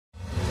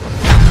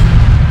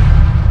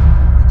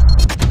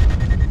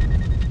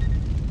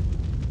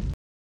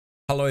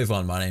Hello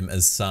everyone, my name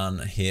is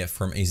San here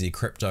from Easy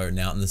Crypto.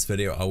 Now in this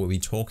video I will be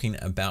talking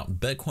about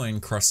Bitcoin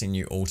crossing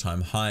new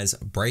all-time highs,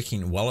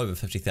 breaking well over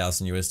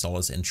 50,000 US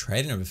dollars and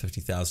trading over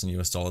 50,000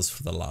 US dollars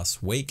for the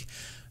last week.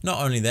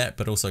 Not only that,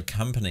 but also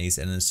companies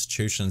and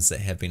institutions that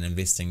have been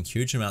investing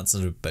huge amounts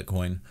into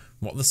Bitcoin,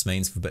 what this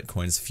means for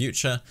Bitcoin's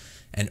future,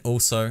 and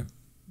also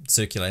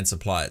circulating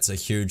supply. It's a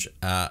huge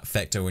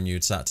factor when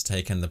you start to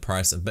take in the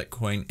price of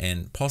Bitcoin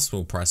and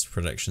possible price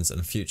predictions in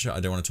the future.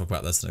 I do want to talk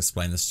about this and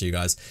explain this to you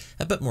guys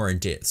a bit more in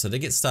depth. So to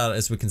get started,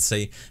 as we can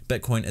see,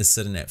 Bitcoin is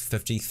sitting at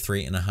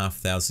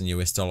 53,500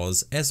 US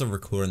dollars as of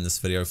recording this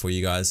video for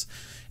you guys.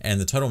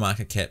 And the total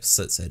market cap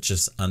sits at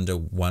just under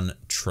 1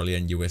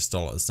 trillion US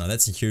dollars. Now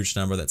that's a huge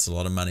number, that's a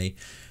lot of money.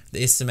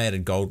 The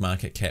estimated gold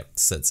market cap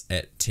sits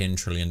at $10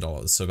 trillion.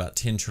 So about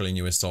 10 trillion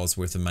US dollars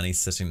worth of money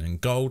sitting in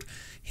gold.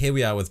 Here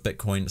we are with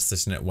Bitcoin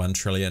sitting at 1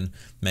 trillion,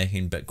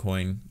 making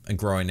Bitcoin a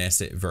growing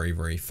asset very,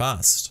 very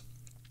fast.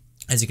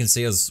 As you can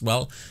see as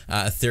well,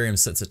 Ethereum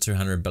sits at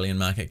 200 billion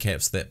market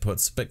cap, so that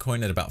puts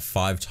Bitcoin at about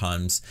 5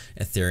 times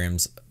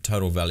Ethereum's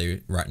total value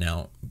right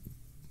now,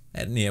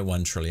 at near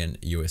 1 trillion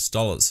US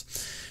dollars.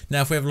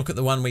 Now, if we have a look at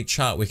the 1 week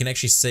chart, we can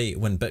actually see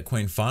when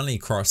Bitcoin finally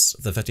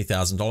crossed the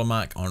 $50,000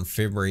 mark on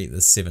February the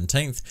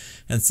 17th.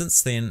 And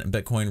since then,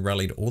 Bitcoin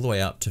rallied all the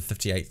way up to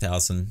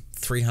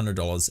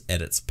 $58,300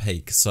 at its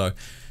peak. So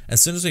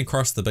as soon as we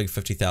crossed the big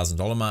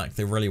 $50,000 mark,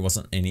 there really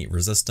wasn't any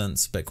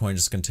resistance. Bitcoin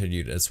just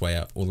continued its way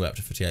up all the way up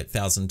to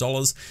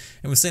 $58,000.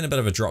 And we've seen a bit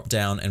of a drop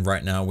down. And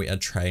right now we are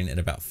trading at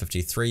about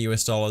 53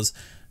 US dollars.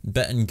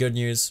 But in good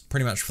news,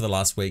 pretty much for the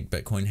last week,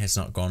 Bitcoin has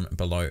not gone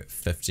below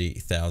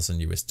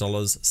 50,000 US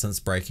dollars. Since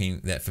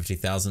breaking that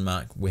 50,000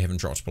 mark, we haven't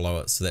dropped below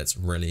it, so that's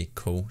really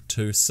cool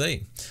to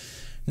see.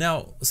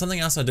 Now, something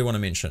else I do want to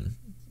mention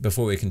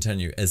before we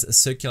continue is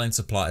circulating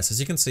supply. So as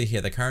you can see here,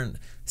 the current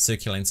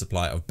circulating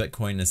supply of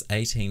Bitcoin is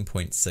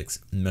 18.6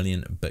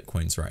 million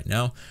Bitcoins right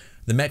now.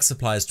 The max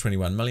supply is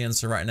 21 million,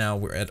 so right now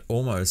we're at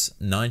almost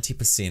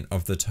 90%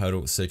 of the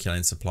total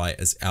circulating supply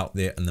is out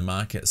there in the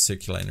market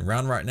circulating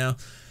around right now.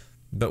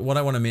 But what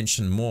I want to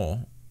mention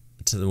more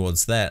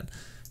towards that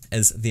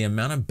is the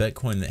amount of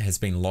Bitcoin that has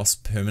been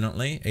lost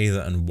permanently,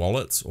 either in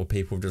wallets or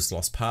people have just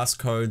lost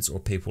passcodes or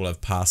people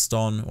have passed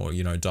on or,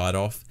 died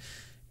off,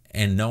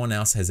 and no one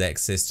else has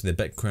access to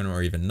their Bitcoin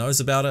or even knows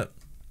about it,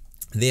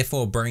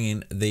 therefore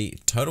bringing the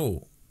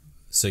total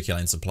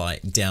circulating supply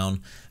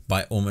down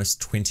by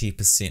almost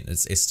 20%,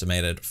 it's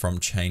estimated from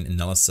chain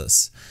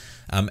analysis.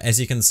 As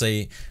you can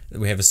see,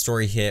 we have a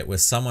story here where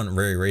someone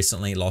very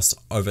recently lost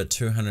over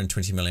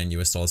 220 million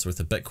US dollars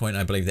worth of Bitcoin.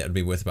 I believe that would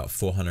be worth about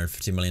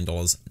 $450 million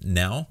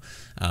now,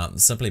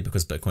 simply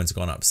because Bitcoin's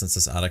gone up since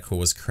this article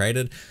was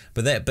created.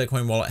 But that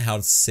Bitcoin wallet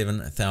held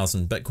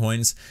 7,000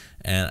 Bitcoins,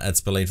 and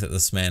it's believed that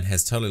this man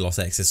has totally lost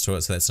access to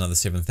it. So that's another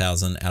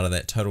 7,000 out of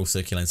that total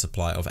circulating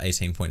supply of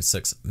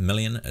 18.6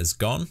 million is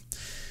gone.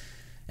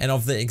 And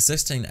of the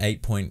existing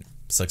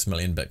 8.6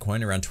 million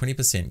Bitcoin, around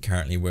 20%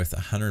 currently worth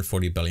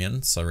 140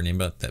 billion. So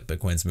remember that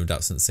Bitcoin's moved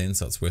up since then,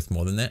 so it's worth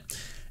more than that.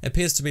 It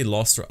appears to be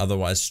lost or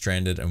otherwise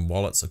stranded in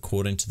wallets,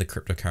 according to the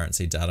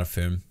cryptocurrency data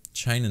firm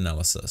Chain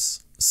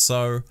Analysis.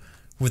 So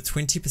with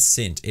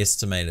 20%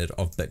 estimated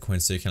of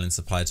Bitcoin circulating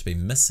supply to be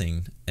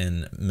missing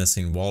in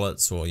missing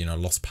wallets or,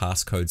 lost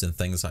passcodes and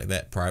things like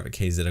that, private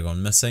keys that have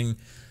gone missing,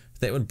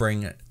 that would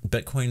bring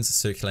Bitcoin's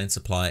circulating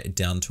supply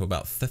down to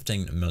about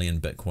 15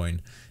 million Bitcoin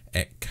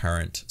at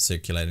current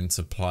circulating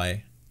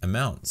supply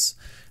amounts,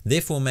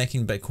 therefore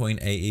making Bitcoin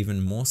a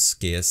even more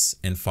scarce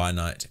and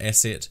finite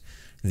asset,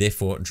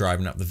 therefore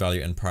driving up the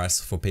value and price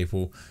for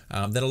people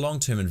that are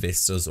long-term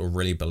investors or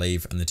really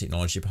believe in the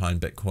technology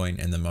behind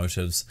Bitcoin and the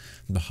motives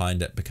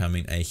behind it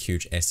becoming a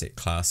huge asset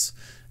class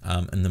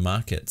in the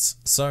markets.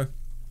 So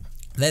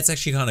that's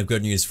actually kind of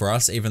good news for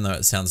us, even though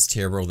it sounds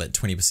terrible that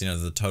 20%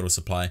 of the total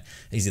supply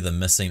is either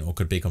missing or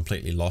could be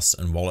completely lost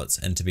in wallets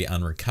and to be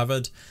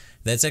unrecovered.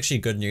 That's actually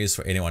good news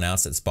for anyone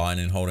else that's buying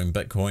and holding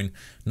Bitcoin.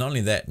 Not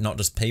only that, not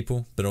just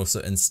people, but also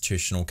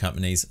institutional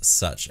companies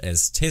such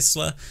as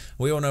Tesla.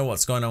 We all know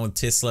what's going on with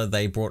Tesla.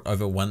 They brought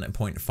over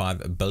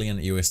 1.5 billion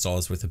US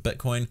dollars worth of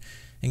Bitcoin.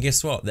 And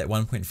guess what? That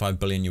 1.5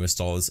 billion US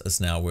dollars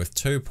is now worth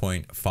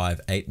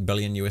 2.58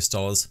 billion US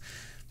dollars.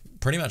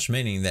 Pretty much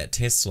meaning that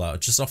Tesla,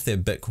 just off their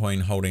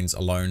Bitcoin holdings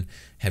alone,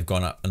 have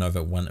gone up in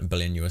over 1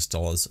 billion US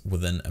dollars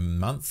within a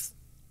month.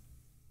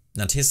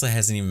 Now, Tesla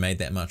hasn't even made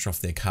that much off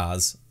their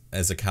cars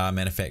as a car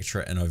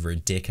manufacturer in over a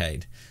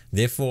decade.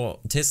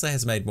 Therefore, Tesla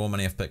has made more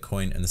money off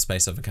Bitcoin in the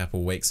space of a couple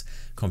of weeks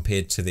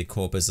compared to their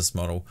core business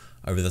model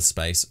over the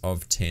space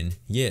of 10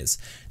 years.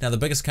 Now, the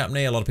biggest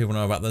company, a lot of people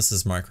know about this,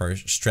 is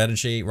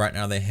MicroStrategy. Right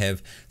now, they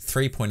have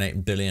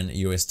 3.8 billion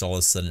US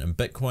dollars sitting in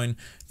Bitcoin.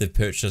 They've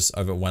purchased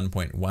over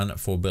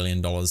 $1.14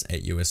 billion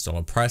at US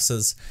dollar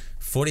prices.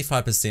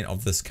 45%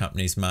 of this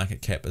company's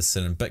market cap is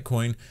sitting in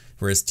Bitcoin,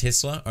 whereas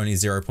Tesla, only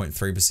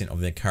 0.3%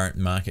 of their current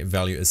market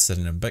value is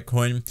sitting in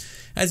Bitcoin.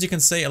 As you can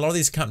see, a lot of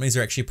these companies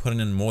are actually putting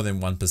in more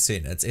than 1%.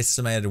 It's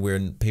estimated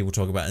when people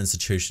talk about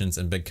institutions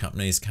and big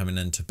companies coming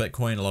into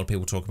Bitcoin, a lot of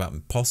people talk about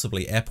possibly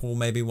possibly Apple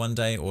maybe one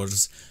day, or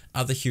just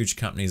other huge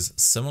companies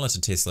similar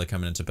to Tesla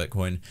coming into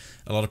Bitcoin.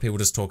 A lot of people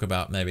just talk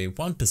about maybe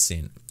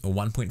 1% or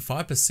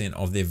 1.5%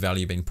 of their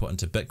value being put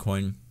into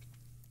Bitcoin.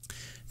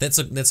 That's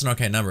an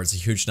okay number. It's a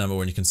huge number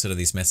when you consider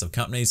these massive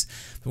companies.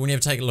 But when you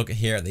have to take a look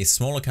here at these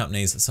smaller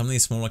companies, some of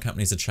these smaller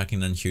companies are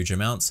chucking in huge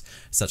amounts,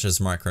 such as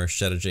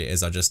MicroStrategy,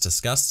 as I just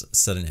discussed,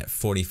 sitting at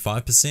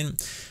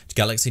 45%.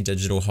 Galaxy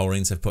Digital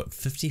Holdings have put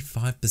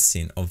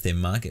 55% of their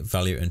market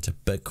value into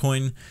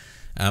Bitcoin.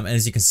 And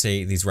as you can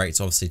see, these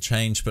rates obviously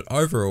change, but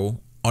overall,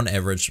 on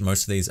average,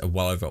 most of these are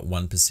well over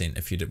 1%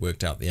 if you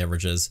worked out the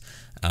averages.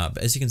 But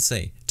as you can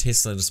see,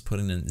 Tesla just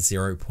putting in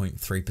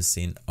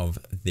 0.3% of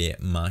their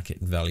market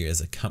value as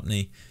a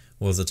company,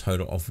 was a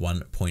total of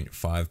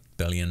 $1.5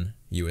 billion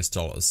US.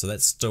 So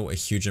that's still a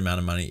huge amount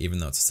of money, even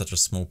though it's such a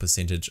small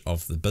percentage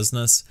of the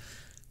business.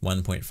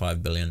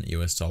 $1.5 billion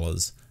US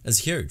is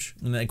huge.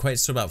 And that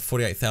equates to about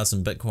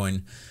 48,000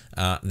 Bitcoin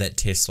that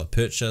Tesla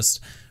purchased.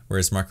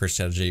 Whereas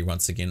MicroStrategy,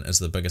 once again, is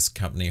the biggest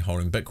company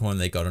holding Bitcoin.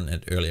 They got in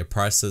at earlier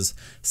prices,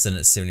 sitting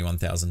at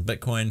 71,000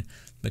 Bitcoin.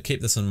 But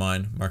keep this in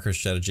mind,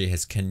 MicroStrategy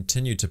has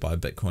continued to buy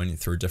Bitcoin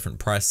through different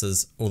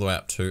prices, all the way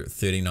up to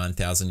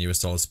 39,000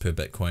 US per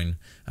Bitcoin,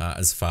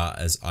 as far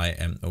as I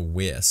am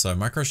aware. So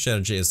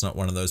MicroStrategy is not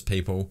one of those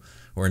people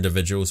or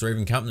individuals or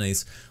even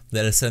companies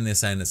that are sitting there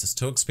saying this is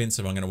too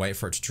expensive, I'm going to wait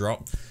for it to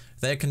drop.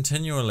 They're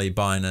continually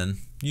buying in,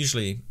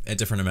 usually at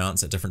different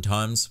amounts at different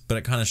times, but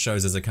it kind of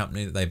shows as a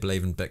company that they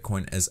believe in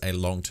Bitcoin as a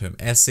long-term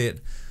asset,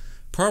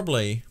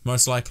 probably,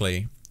 most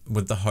likely,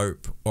 with the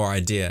hope or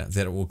idea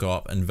that it will go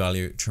up in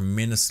value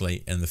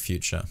tremendously in the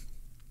future.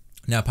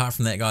 Now, apart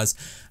from that, guys,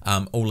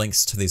 all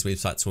links to these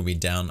websites will be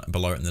down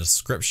below in the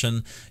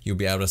description. You'll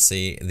be able to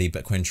see the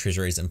Bitcoin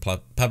treasuries and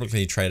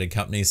publicly traded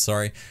companies,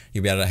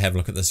 You'll be able to have a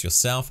look at this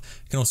yourself.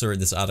 You can also read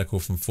this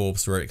article from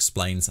Forbes where it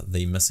explains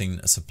the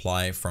missing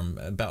supply from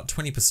about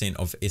 20%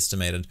 of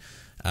estimated,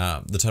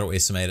 the total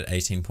estimated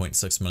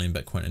 18.6 million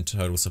Bitcoin in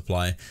total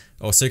supply,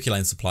 or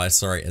circulating supply,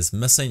 is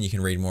missing. You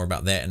can read more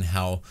about that and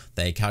how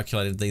they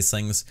calculated these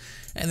things.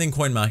 And then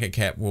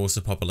CoinMarketCap will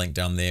also pop a link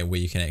down there where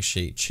you can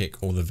actually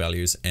check all the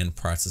values and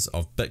prices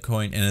of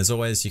Bitcoin. And as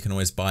always, you can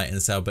always buy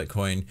and sell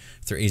Bitcoin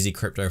through Easy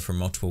Crypto from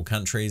multiple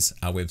countries.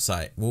 Our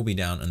website will be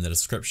down in the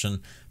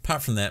description.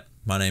 Apart from that,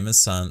 my name is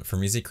San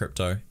from Easy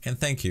Crypto, and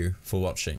thank you for watching.